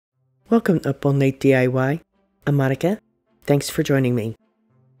Welcome to Up All Night DIY. I'm Monica. Thanks for joining me.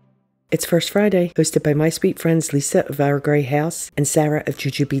 It's First Friday, hosted by my sweet friends Lisa of Our Grey House and Sarah of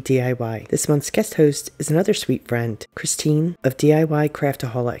Jujubee DIY. This month's guest host is another sweet friend, Christine of DIY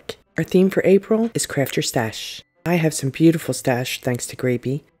Craftaholic. Our theme for April is Craft Your Stash. I have some beautiful stash thanks to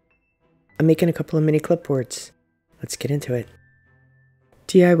Grabie. I'm making a couple of mini clipboards. Let's get into it.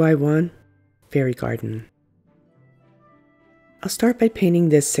 DIY 1, Fairy Garden. I'll start by painting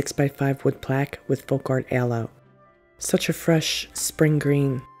this 6x5 wood plaque with folk art aloe. Such a fresh spring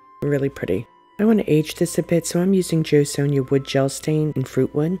green, really pretty. I want to age this a bit, so I'm using JoSonja wood gel stain in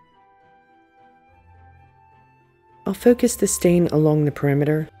Fruitwood. I'll focus the stain along the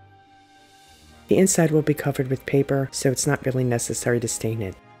perimeter. The inside will be covered with paper, so it's not really necessary to stain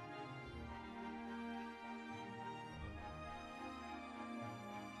it.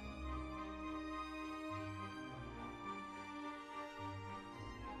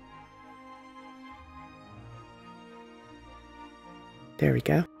 There we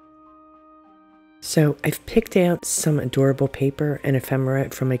go. So I've picked out some adorable paper and ephemera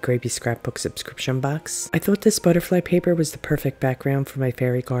from my Grabie Scrapbook Subscription Box. I thought this butterfly paper was the perfect background for my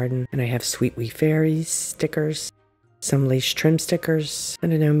fairy garden, and I have Sweet Wee Fairies stickers, some lace trim stickers, I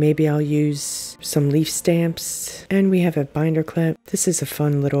don't know, maybe I'll use some leaf stamps, and we have a binder clip. This is a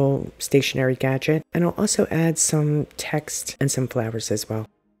fun little stationary gadget, and I'll also add some text and some flowers as well.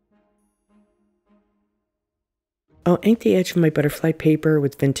 I'll ink the edge of my butterfly paper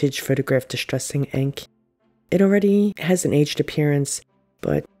with vintage photograph distressing ink. It already has an aged appearance,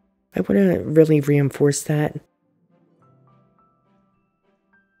 but I want to really reinforce that.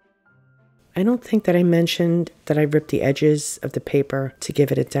 I don't think that I mentioned that I ripped the edges of the paper to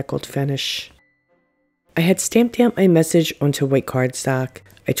give it a deckled finish. I had stamped out my message onto white cardstock.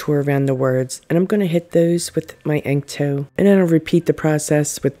 I tore around the words, and I'm going to hit those with my ink toe, and then I'll repeat the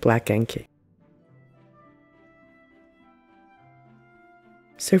process with black ink.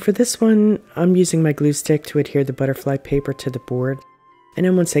 So for this one, I'm using my glue stick to adhere the butterfly paper to the board, and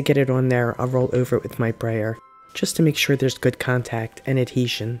then once I get it on there, I'll roll over it with my brayer, just to make sure there's good contact and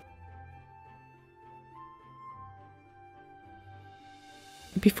adhesion.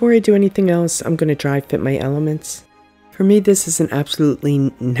 Before I do anything else, I'm going to dry fit my elements. For me, this is an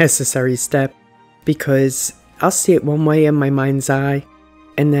absolutely necessary step, because I'll see it one way in my mind's eye,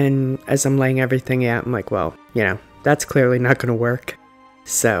 and then as I'm laying everything out, I'm like, well, you know, that's clearly not going to work.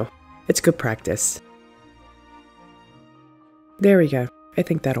 So, it's good practice. There we go. I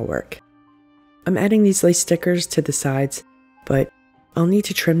think that'll work. I'm adding these lace stickers to the sides, but I'll need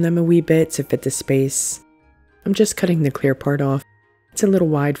to trim them a wee bit to fit the space. I'm just cutting the clear part off. It's a little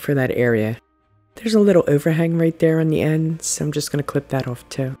wide for that area. There's a little overhang right there on the end, so I'm just going to clip that off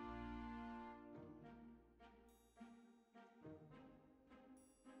too.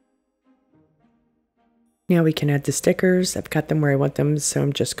 Now we can add the stickers. I've got them where I want them, so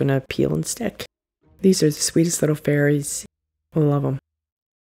I'm just going to peel and stick. These are the sweetest little fairies. I love them.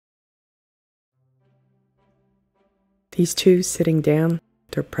 These two sitting down,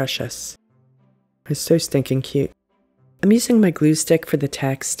 they're precious. They're so stinking cute. I'm using my glue stick for the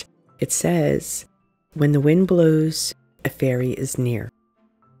text. It says, "When the wind blows, a fairy is near."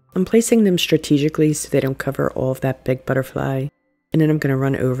 I'm placing them strategically so they don't cover all of that big butterfly, and then I'm going to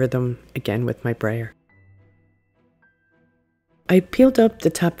run over them again with my brayer. I peeled up the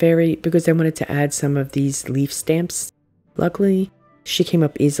top fairy because I wanted to add some of these leaf stamps. Luckily, she came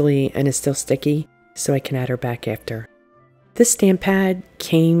up easily and is still sticky, so I can add her back after. This stamp pad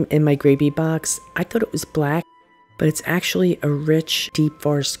came in my Grabie box. I thought it was black, but it's actually a rich, deep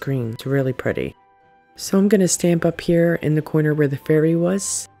forest green. It's really pretty. So I'm going to stamp up here in the corner where the fairy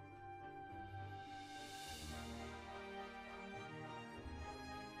was.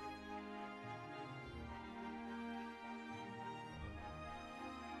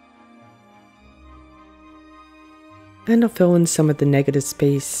 And I'll fill in some of the negative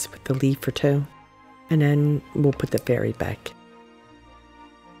space with the leaf or two, and then we'll put the fairy back.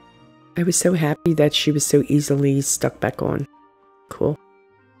 I was so happy that she was so easily stuck back on. Cool.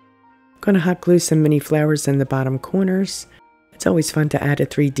 I'm going to hot glue some mini flowers in the bottom corners. It's always fun to add a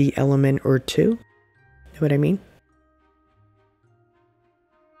 3D element or two. Know what I mean?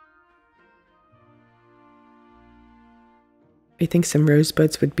 I think some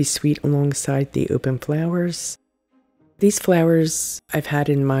rosebuds would be sweet alongside the open flowers. These flowers I've had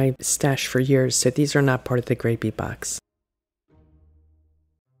in my stash for years, so these are not part of the Grabie box.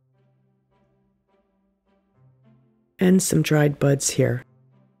 And some dried buds here.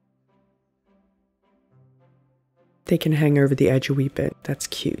 They can hang over the edge a wee bit. That's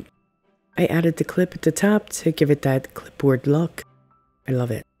cute. I added the clip at the top to give it that clipboard look. I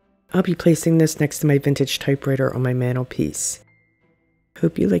love it. I'll be placing this next to my vintage typewriter on my mantelpiece.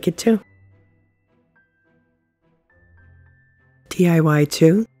 Hope you like it too. DIY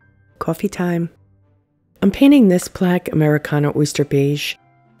 2, coffee time. I'm painting this black Americano Oyster Beige.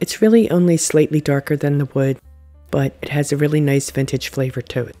 It's really only slightly darker than the wood, but it has a really nice vintage flavor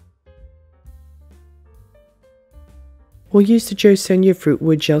to it. We'll use the JoSonja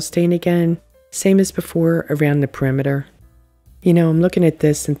Fruitwood gel stain again, same as before around the perimeter. You know, I'm looking at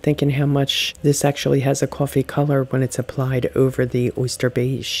this and thinking how much this actually has a coffee color when it's applied over the Oyster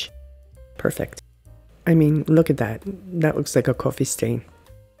Beige. Perfect. I mean, look at that. That looks like a coffee stain.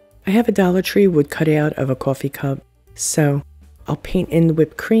 I have a Dollar Tree wood cutout of a coffee cup, so I'll paint in the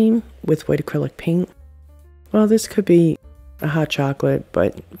whipped cream with white acrylic paint. Well, this could be a hot chocolate,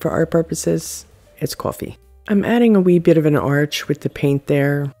 but for our purposes, it's coffee. I'm adding a wee bit of an arch with the paint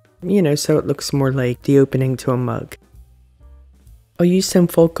there, you know, so it looks more like the opening to a mug. I'll use some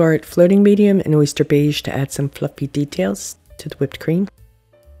folk art floating medium and oyster beige to add some fluffy details to the whipped cream.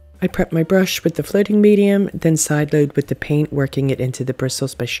 I prep my brush with the floating medium, then side load with the paint, working it into the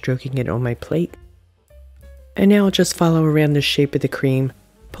bristles by stroking it on my plate. And now I'll just follow around the shape of the cream,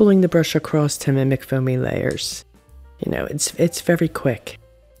 pulling the brush across to mimic foamy layers. You know, it's very quick.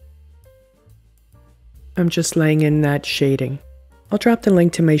 I'm just laying in that shading. I'll drop the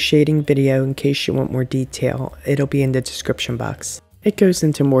link to my shading video in case you want more detail. It'll be in the description box. It goes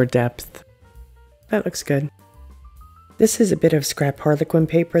into more depth. That looks good. This is a bit of scrap Harlequin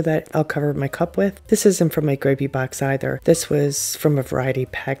paper that I'll cover my cup with. This isn't from my Grabie box either. This was from a variety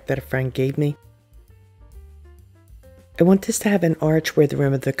pack that a friend gave me. I want this to have an arch where the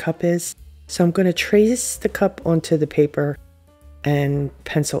rim of the cup is, so I'm going to trace the cup onto the paper and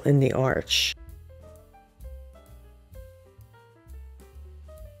pencil in the arch.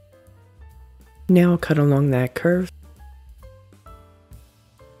 Now I'll cut along that curve.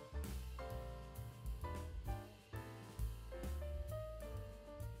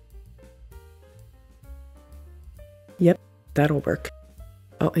 Yep, that'll work.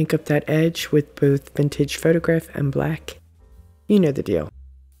 I'll ink up that edge with both vintage photograph and black. You know the deal.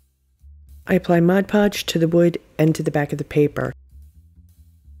 I apply Mod Podge to the wood and to the back of the paper.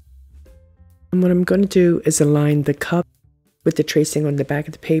 And what I'm going to do is align the cup with the tracing on the back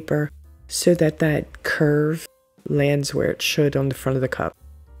of the paper so that that curve lands where it should on the front of the cup.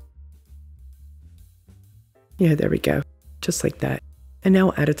 Yeah, there we go. Just like that. And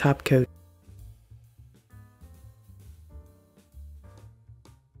now I'll add a top coat.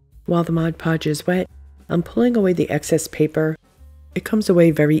 While the Mod Podge is wet, I'm pulling away the excess paper. It comes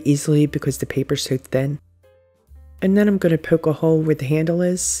away very easily because the paper's so thin. And then I'm going to poke a hole where the handle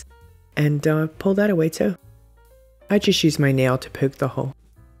is and pull that away too. I just use my nail to poke the hole.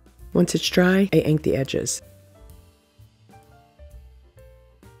 Once it's dry, I ink the edges.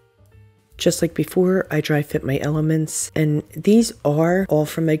 Just like before, I dry fit my elements, and these are all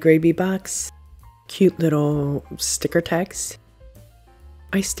from my Grabie box. Cute little sticker tags.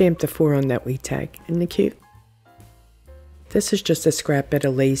 I stamped a 4 on that wheat tag. Isn't it cute? This is just a scrap bit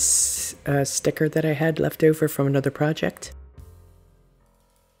of lace sticker that I had left over from another project.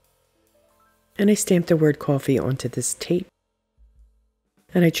 And I stamped the word coffee onto this tape.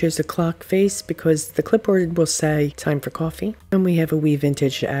 And I chose a clock face because the clipboard will say time for coffee. And we have a wee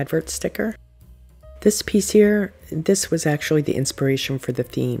vintage advert sticker. This piece here, this was actually the inspiration for the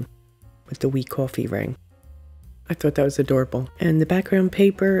theme with the wee coffee ring. I thought that was adorable. And the background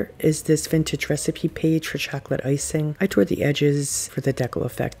paper is this vintage recipe page for chocolate icing. I tore the edges for the decal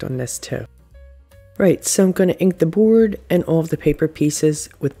effect on this too. Right, so I'm going to ink the board and all of the paper pieces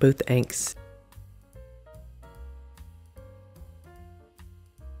with both inks.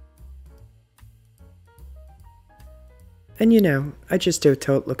 And you know, I just do it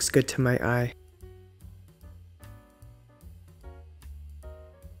till it looks good to my eye.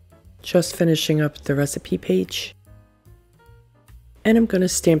 Just finishing up the recipe page. And I'm going to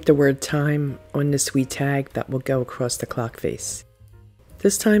stamp the word time on this wee tag that will go across the clock face.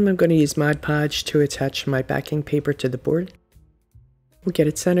 This time I'm going to use Mod Podge to attach my backing paper to the board. We'll get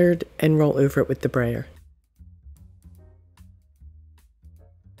it centered and roll over it with the brayer.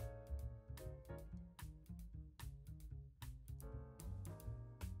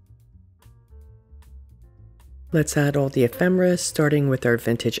 Let's add all the ephemera, starting with our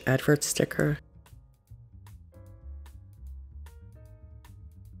vintage advert sticker.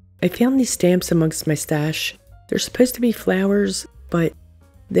 I found these stamps amongst my stash. They're supposed to be flowers, but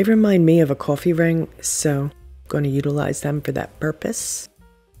they remind me of a coffee ring, so I'm going to utilize them for that purpose.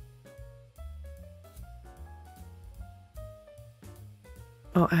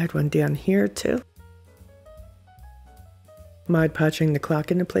 I'll add one down here too. Mod Podging the clock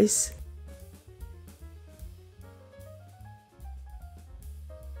into place.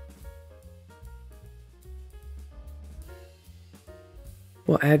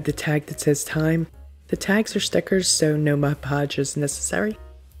 We'll add the tag that says time. The tags are stickers, so no Mod Podge is necessary.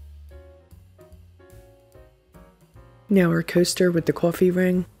 Now our coaster with the coffee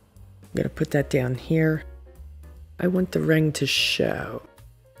ring. I'm going to put that down here. I want the ring to show.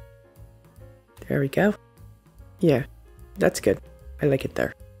 There we go. Yeah, that's good. I like it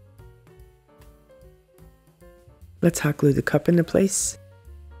there. Let's hot glue the cup into place.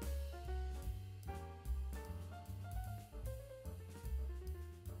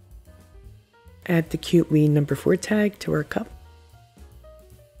 Add the cute wee number 4 tag to our cup.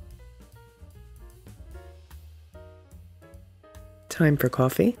 Time for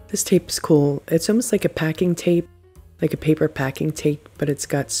coffee. This tape is cool. It's almost like a packing tape, like a paper packing tape, but it's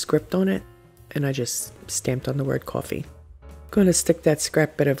got script on it, and I just stamped on the word coffee. I'm going to stick that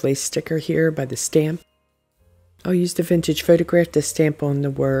scrap bit of lace sticker here by the stamp. I'll use the vintage photograph to stamp on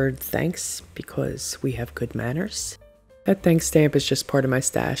the word thanks because we have good manners. That thanks stamp is just part of my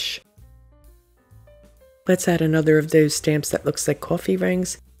stash. Let's add another of those stamps that looks like coffee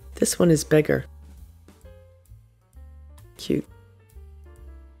rings. This one is bigger. Cute.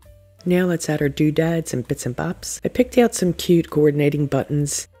 Now let's add our doodads and bits and bops. I picked out some cute coordinating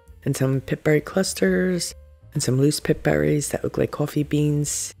buttons and some pipberry clusters and some loose pipberries that look like coffee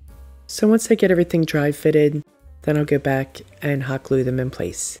beans. So once I get everything dry fitted, then I'll go back and hot glue them in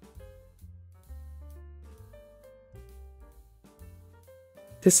place.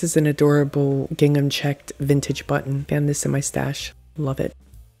 This is an adorable gingham checked vintage button. Found this in my stash. Love it.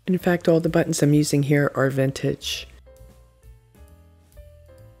 In fact, all the buttons I'm using here are vintage.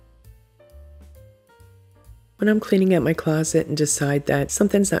 When I'm cleaning out my closet and decide that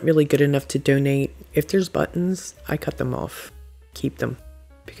something's not really good enough to donate, if there's buttons, I cut them off. Keep them.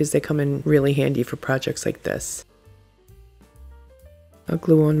 Because they come in really handy for projects like this. I'll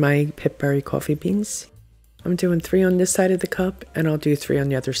glue on my pipberry coffee beans. I'm doing 3 on this side of the cup, and I'll do 3 on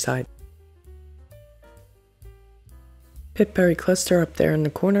the other side. Pipberry cluster up there in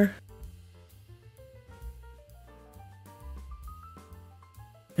the corner.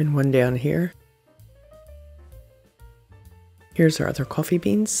 And one down here. Here's our other coffee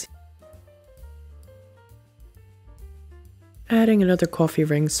beans. Adding another coffee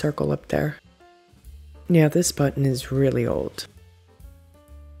ring circle up there. Now this button is really old.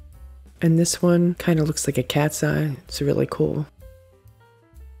 And this one kind of looks like a cat's eye. It's really cool.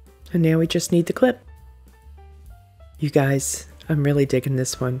 And now we just need the clip. You guys, I'm really digging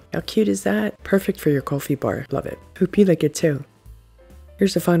this one. How cute is that? Perfect for your coffee bar. Love it. Hope you like it too.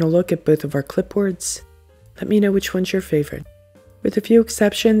 Here's a final look at both of our clipboards. Let me know which one's your favorite. With a few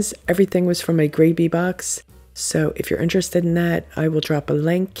exceptions, everything was from a Grabie box. So if you're interested in that, I will drop a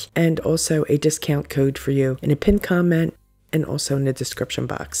link and also a discount code for you in a pinned comment and also in the description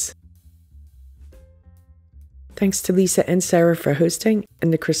box. Thanks to Lisa and Sarah for hosting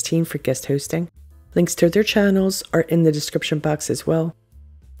and to Christine for guest hosting. Links to their channels are in the description box as well,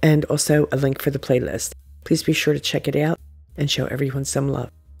 and also a link for the playlist. Please be sure to check it out and show everyone some love.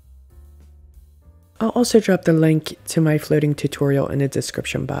 I'll also drop the link to my floating tutorial in the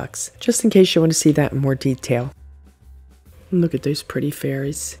description box, just in case you want to see that in more detail. Look at those pretty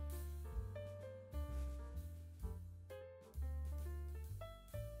fairies.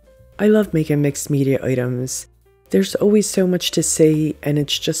 I love making mixed media items. There's always so much to see, and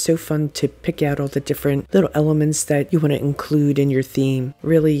it's just so fun to pick out all the different little elements that you want to include in your theme.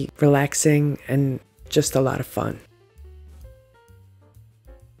 Really relaxing and just a lot of fun.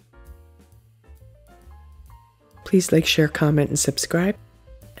 Please like, share, comment, and subscribe,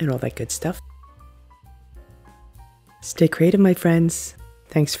 and all that good stuff. Stay creative, my friends.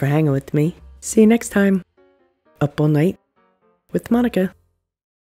 Thanks for hanging with me. See you next time. Up all night with Monica.